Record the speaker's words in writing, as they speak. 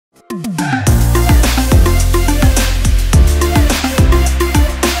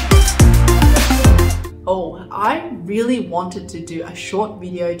Oh, I really wanted to do a short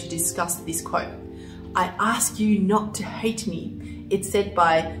video to discuss this quote. I ask you not to hate me. It's said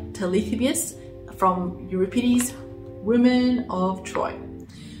by Talthybius from Euripides, Women of Troy.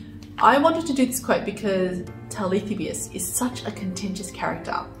 I wanted to do this quote because Talthybius is such a contentious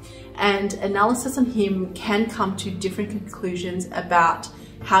character, and analysis on him can come to different conclusions about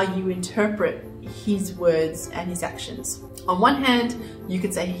how you interpret his words and his actions. On one hand, you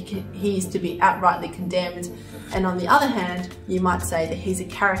could say he is to be outrightly condemned, and on the other hand, you might say that he's a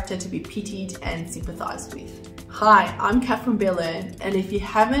character to be pitied and sympathised with. Hi, I'm Kat from Bear Learn, and if you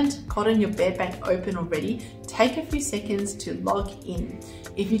haven't gotten your Bear Bank open already, take a few seconds to log in.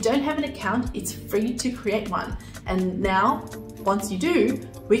 If you don't have an account, it's free to create one. And now, once you do,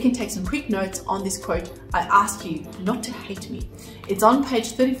 we can take some quick notes on this quote, I ask you not to hate me. It's on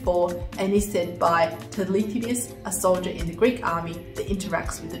page 34 and is said by Talthybius, a soldier in the Greek army that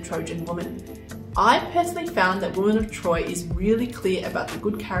interacts with the Trojan woman. I personally found that Women of Troy is really clear about the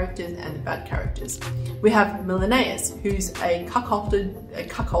good characters and the bad characters. We have Menelaus, who's a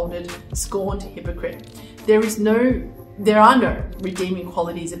cuckolded, scorned hypocrite. There are no redeeming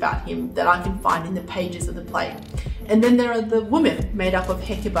qualities about him that I can find in the pages of the play. And then there are the women made up of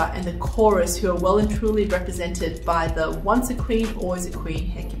Hecuba and the chorus, who are well and truly represented by the once a queen, always a queen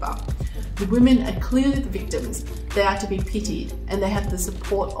Hecuba. The women are clearly the victims. They are to be pitied, and they have the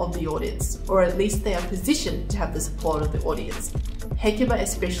support of the audience, or at least they are positioned to have the support of the audience. Hecuba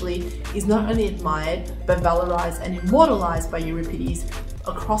especially is not only admired, but valorized and immortalized by Euripides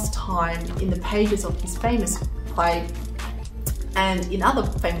across time in the pages of his famous play and in other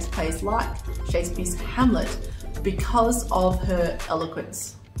famous plays like Shakespeare's Hamlet, because of her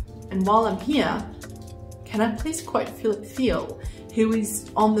eloquence. And while I'm here, can I please quote Philip Thiel, who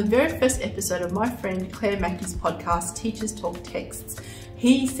is on the very first episode of my friend Claire Mackey's podcast, Teachers Talk Texts.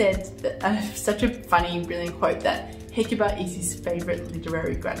 He said that, such a funny, brilliant quote, that Hecuba is his favourite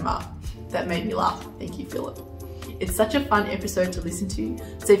literary grandma. That made me laugh. Thank you, Philip. It's such a fun episode to listen to,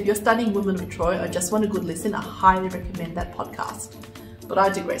 so if you're studying Women of Troy or just want a good listen, I highly recommend that podcast. But I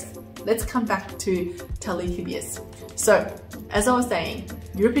digress. Let's come back to Talthybius. So, as I was saying,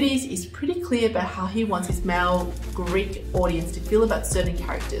 Euripides is pretty clear about how he wants his male Greek audience to feel about certain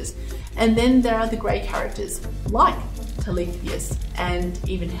characters. And then there are the grey characters, like Talthybius and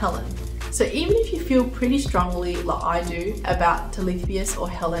even Helen. So even if you feel pretty strongly, like I do, about Talthybius or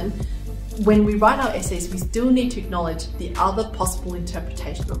Helen, when we write our essays, we still need to acknowledge the other possible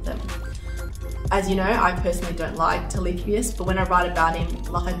interpretation of them. As you know, I personally don't like Talthybius, but when I write about him,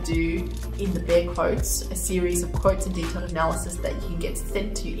 like I do in the Bear Quotes, a series of quotes and detailed analysis that you can get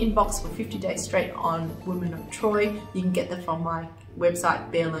sent to your inbox for 50 days straight on Women of Troy. You can get them from my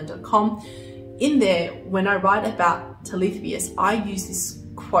website, bearlearn.com. In there, when I write about Talthybius, I use this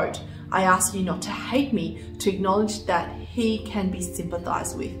quote, I ask you not to hate me, to acknowledge that he can be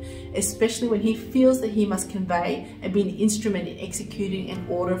sympathized with, especially when he feels that he must convey and be an instrument in executing an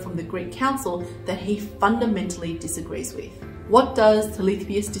order from the Greek council that he fundamentally disagrees with. What does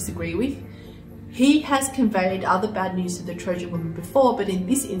Talthybius disagree with? He has conveyed other bad news to the Trojan woman before, but in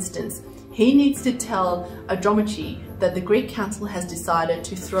this instance, he needs to tell Andromache that the Greek council has decided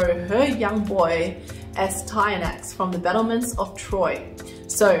to throw her young boy Astyanax from the battlements of Troy.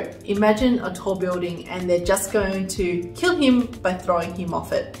 So imagine a tall building and they're just going to kill him by throwing him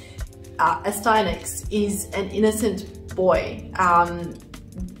off it. Astyanax is an innocent boy.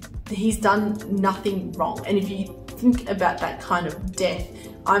 He's done nothing wrong. And if you think about that kind of death,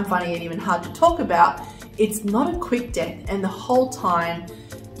 I'm finding it even hard to talk about. It's not a quick death, and the whole time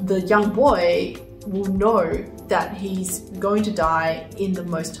the young boy will know that he's going to die in the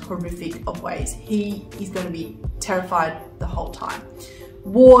most horrific of ways. He is going to be terrified the whole time.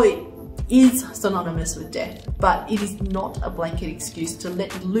 War is synonymous with death, but it is not a blanket excuse to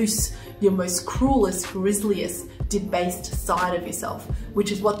let loose your most cruelest, grisliest, debased side of yourself,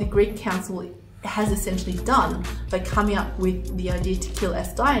 which is what the Greek council has essentially done by coming up with the idea to kill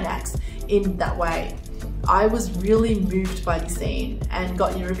Astyanax in that way. I was really moved by this scene and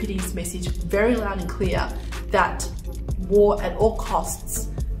got Euripides' message very loud and clear that war at all costs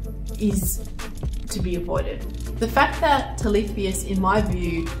is to be avoided. The fact that Talthybius, in my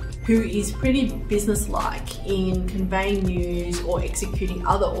view, who is pretty businesslike in conveying news or executing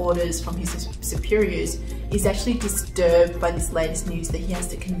other orders from his superiors, is actually disturbed by this latest news that he has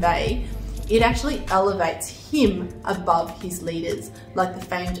to convey, it actually elevates him above his leaders, like the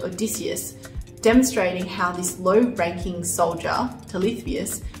famed Odysseus, demonstrating how this low-ranking soldier,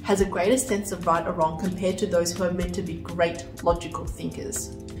 Talthybius, has a greater sense of right or wrong compared to those who are meant to be great logical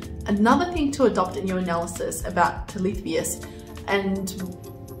thinkers. Another thing to adopt in your analysis about Talthybius, and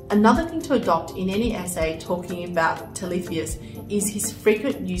another thing to adopt in any essay talking about Talthybius, is his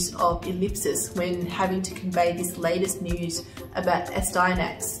frequent use of ellipsis when having to convey this latest news about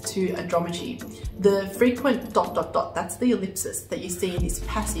Astyanax to Andromache. The frequent ... that's the ellipsis that you see in this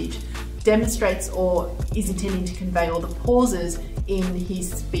passage, demonstrates or is intending to convey all the pauses in his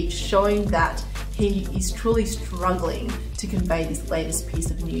speech, showing that he is truly struggling to convey this latest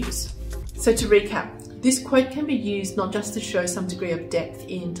piece of news. So to recap, this quote can be used not just to show some degree of depth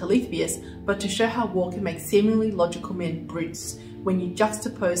in Talthybius, but to show how war can make seemingly logical men brutes when you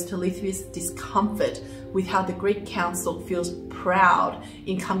juxtapose Talthybius' discomfort with how the Greek council feels proud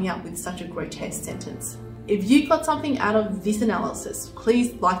in coming up with such a grotesque sentence. If you got something out of this analysis,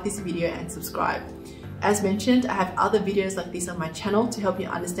 please like this video and subscribe. As mentioned, I have other videos like this on my channel to help you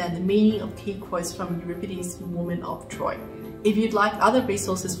understand the meaning of key quotes from Euripides' Woman of Troy. If you'd like other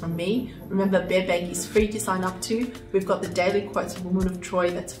resources from me, remember Bearbank is free to sign up to. We've got the daily quotes from Woman of Troy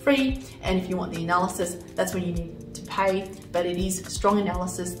that's free, and if you want the analysis, that's when you need to pay, but it is strong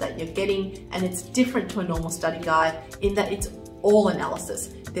analysis that you're getting, and it's different to a normal study guide in that it's all analysis.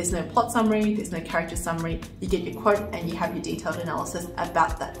 There's no plot summary, there's no character summary. You get your quote and you have your detailed analysis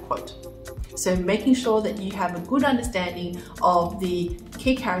about that quote. So making sure that you have a good understanding of the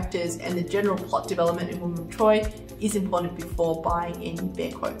key characters and the general plot development in Woman of Troy is important before buying any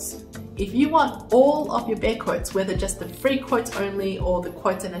bear quotes. If you want all of your bear quotes, whether just the free quotes only or the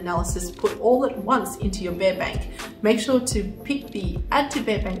quotes and analysis put all at once into your bear bank, make sure to pick the Add to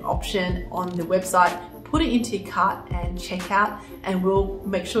Bear Bank option on the website, put it into your cart and check out, and we'll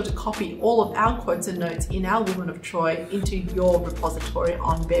make sure to copy all of our quotes and notes in our Woman of Troy into your repository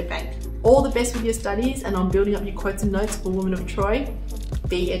on Bear Bank. All the best with your studies and on building up your quotes and notes for Woman of Troy.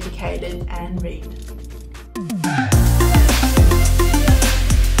 Be educated and read.